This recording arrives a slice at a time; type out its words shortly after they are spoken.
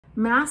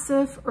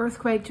massive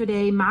earthquake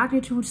today,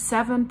 magnitude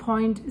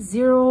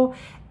 7.0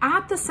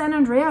 at the San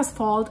Andreas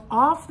Fault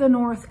of the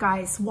north,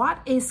 guys. What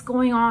is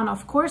going on?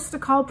 Of course, the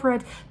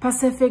culprit,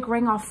 Pacific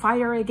Ring of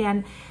Fire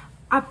again.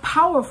 A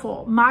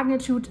powerful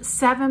magnitude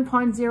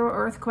 7.0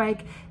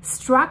 earthquake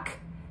struck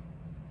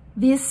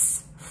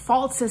this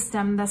fault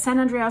system, the San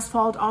Andreas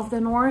Fault of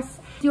the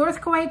north. The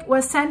earthquake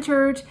was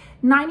centered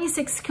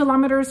 96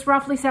 kilometers,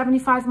 roughly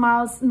 75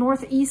 miles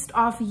northeast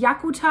of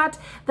Yakutat.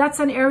 That's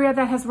an area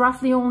that has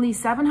roughly only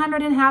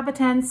 700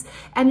 inhabitants,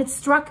 and it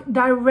struck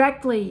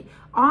directly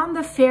on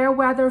the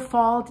Fairweather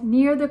Fault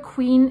near the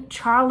Queen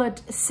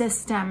Charlotte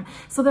system.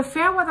 So the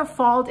Fairweather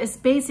Fault is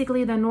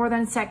basically the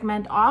northern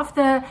segment of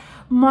the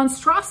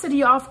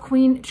monstrosity of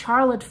Queen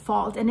Charlotte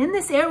Fault. And in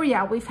this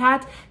area, we've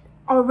had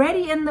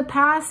already in the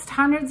past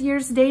 100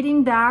 years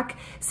dating back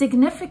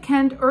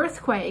significant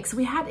earthquakes.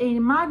 We had a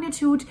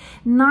magnitude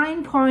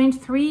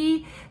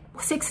 9.3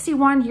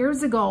 61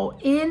 years ago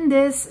in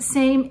this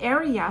same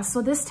area.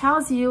 So this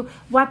tells you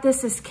what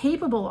this is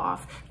capable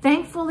of.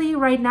 Thankfully,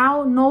 right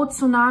now, no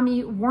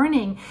tsunami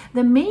warning.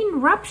 The main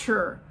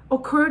rupture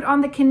occurred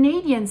on the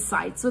Canadian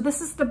side. So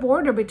this is the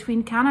border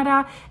between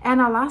Canada and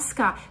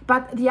Alaska,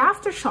 but the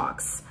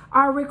aftershocks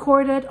are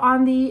recorded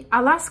on the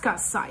Alaska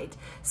side.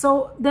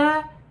 So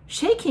the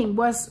shaking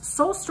was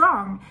so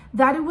strong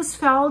that it was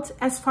felt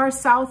as far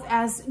south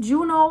as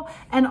Juneau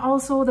and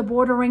also the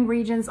bordering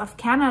regions of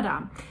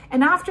Canada.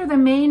 And after the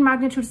main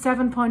magnitude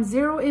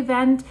 7.0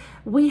 event,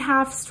 we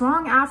have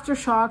strong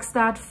aftershocks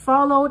that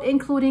followed,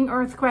 including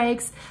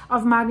earthquakes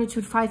of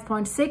magnitude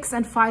 5.6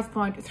 and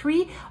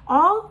 5.3,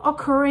 all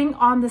occurring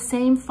on the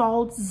same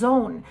fault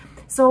zone.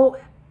 So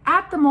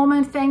at the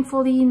moment,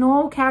 thankfully,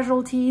 no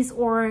casualties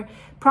or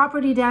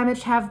property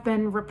damage have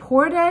been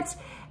reported.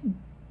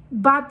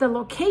 But the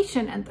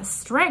location and the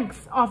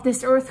strength of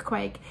this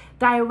earthquake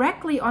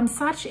directly on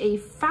such a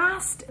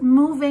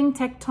fast-moving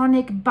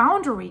tectonic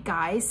boundary,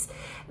 guys,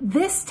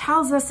 this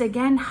tells us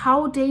again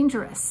how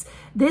dangerous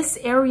this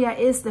area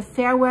is, the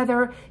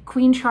Fairweather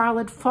Queen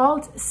Charlotte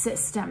Fault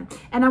system.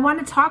 And I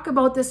want to talk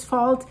about this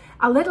fault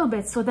a little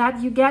bit so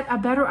that you get a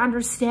better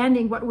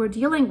understanding what we're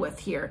dealing with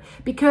here,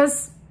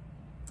 because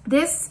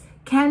this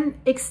can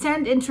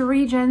extend into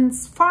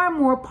regions far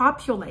more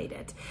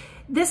populated.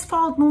 This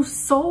fault moves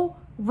so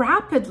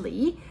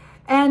rapidly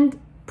and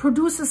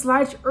produces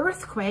large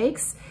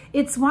earthquakes.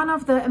 It's one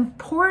of the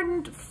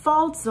important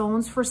fault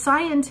zones for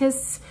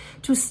scientists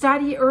to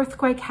study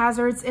earthquake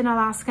hazards in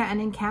Alaska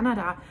and in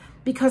Canada,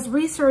 because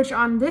research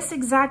on this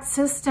exact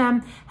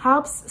system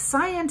helps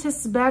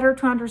scientists better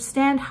to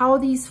understand how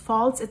these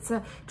faults, it's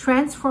a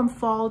transform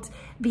fault,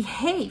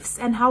 behaves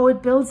and how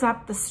it builds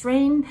up the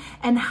strain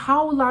and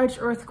how large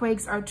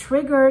earthquakes are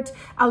triggered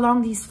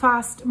along these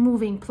fast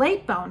moving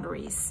plate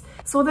boundaries.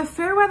 So the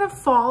Fairweather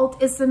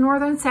Fault is the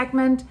northern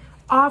segment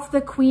of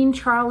the Queen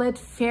Charlotte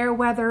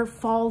Fairweather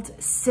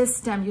Fault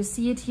system. You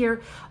see it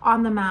here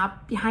on the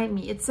map behind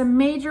me. It's a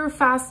major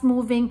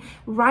fast-moving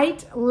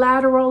right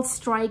lateral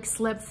strike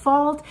slip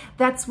fault.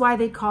 That's why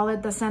they call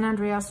it the San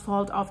Andreas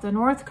Fault of the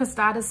North, because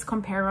that is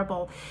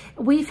comparable.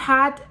 We've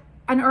had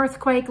an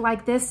earthquake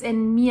like this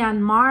in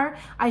Myanmar.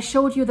 I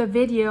showed you the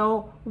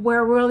video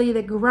where really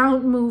the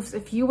ground moves.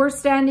 If you were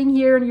standing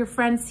here and your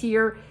friends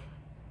here,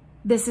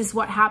 this is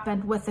what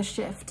happened with the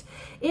shift.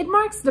 It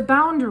marks the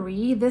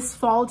boundary, this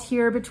fault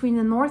here, between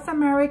the North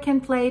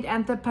American plate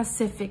and the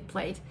Pacific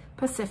plate,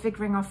 Pacific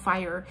Ring of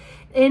Fire,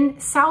 in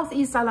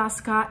Southeast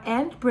Alaska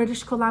and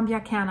British Columbia,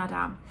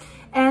 Canada.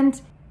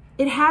 And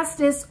it has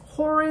this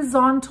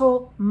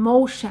horizontal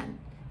motion.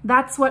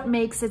 That's what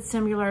makes it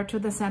similar to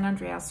the San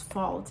Andreas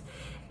Fault.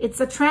 It's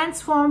a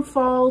transform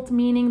fault,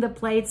 meaning the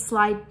plates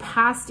slide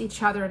past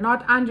each other,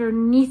 not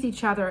underneath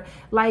each other,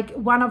 like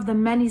one of the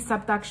many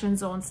subduction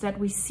zones that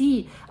we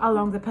see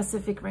along the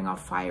Pacific Ring of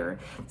Fire.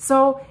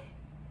 So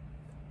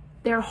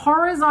they're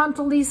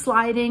horizontally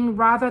sliding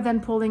rather than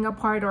pulling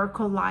apart or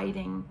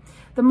colliding.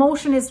 The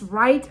motion is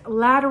right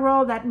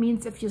lateral. That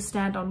means if you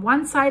stand on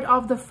one side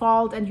of the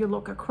fault and you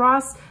look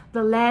across,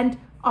 the land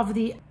of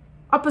the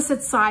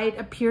opposite side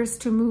appears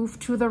to move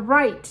to the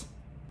right.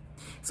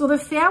 So the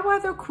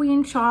Fairweather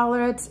Queen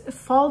Charlotte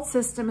Fault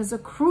system is a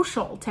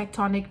crucial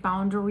tectonic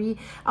boundary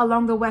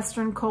along the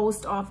western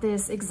coast of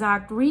this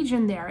exact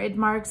region there. It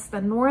marks the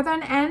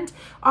northern end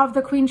of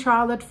the Queen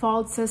Charlotte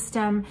Fault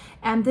system,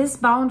 and this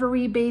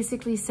boundary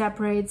basically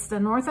separates the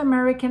North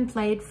American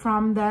plate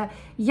from the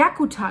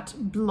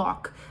Yakutat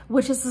block,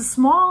 which is a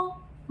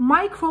small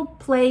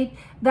microplate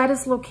that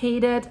is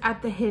located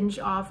at the hinge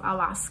of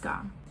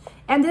Alaska.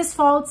 And this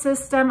fault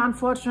system,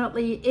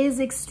 unfortunately, is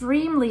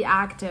extremely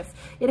active.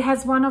 It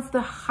has one of the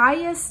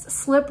highest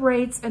slip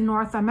rates in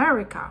North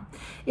America.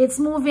 It's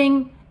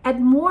moving at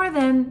more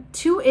than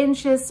 2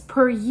 inches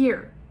per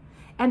year.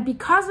 And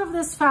because of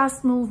this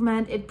fast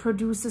movement, it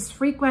produces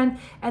frequent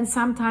and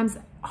sometimes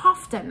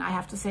often, I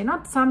have to say,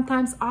 not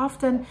sometimes,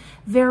 often,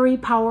 very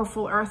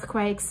powerful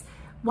earthquakes.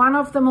 One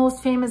of the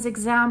most famous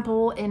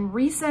example in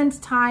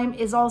recent time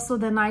is also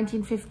the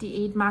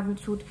 1958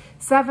 magnitude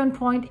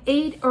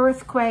 7.8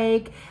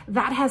 earthquake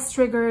that has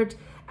triggered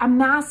a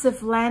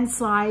massive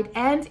landslide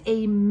and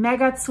a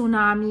mega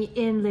tsunami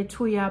in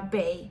Lituya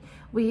Bay.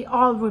 We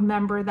all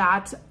remember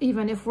that,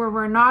 even if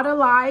we're not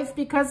alive,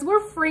 because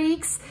we're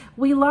freaks.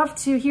 We love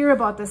to hear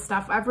about this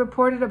stuff. I've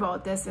reported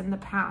about this in the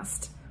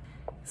past.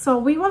 So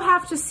we will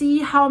have to see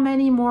how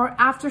many more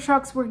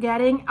aftershocks we're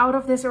getting out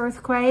of this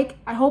earthquake.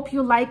 I hope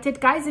you liked it.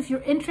 Guys, if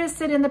you're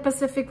interested in the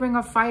Pacific Ring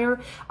of Fire,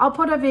 I'll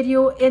put a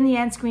video in the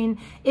end screen.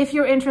 If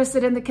you're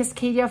interested in the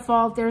Cascadia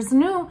Fault, there's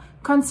new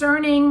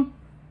concerning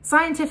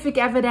scientific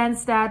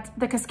evidence that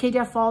the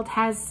Cascadia Fault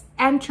has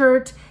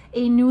entered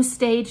a new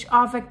stage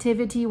of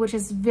activity, which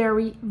is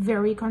very,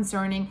 very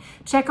concerning.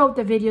 Check out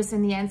the videos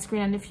in the end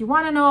screen. And if you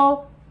want to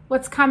know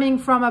what's coming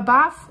from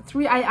above,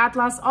 3i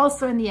Atlas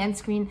also in the end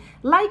screen.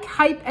 Like,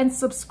 hype, and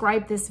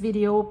subscribe this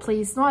video,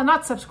 please. No,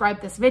 not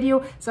subscribe this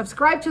video.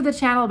 Subscribe to the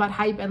channel, but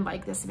hype and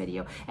like this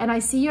video. And I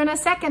see you in a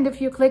second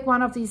if you click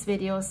one of these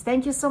videos.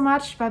 Thank you so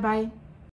much. Bye-bye.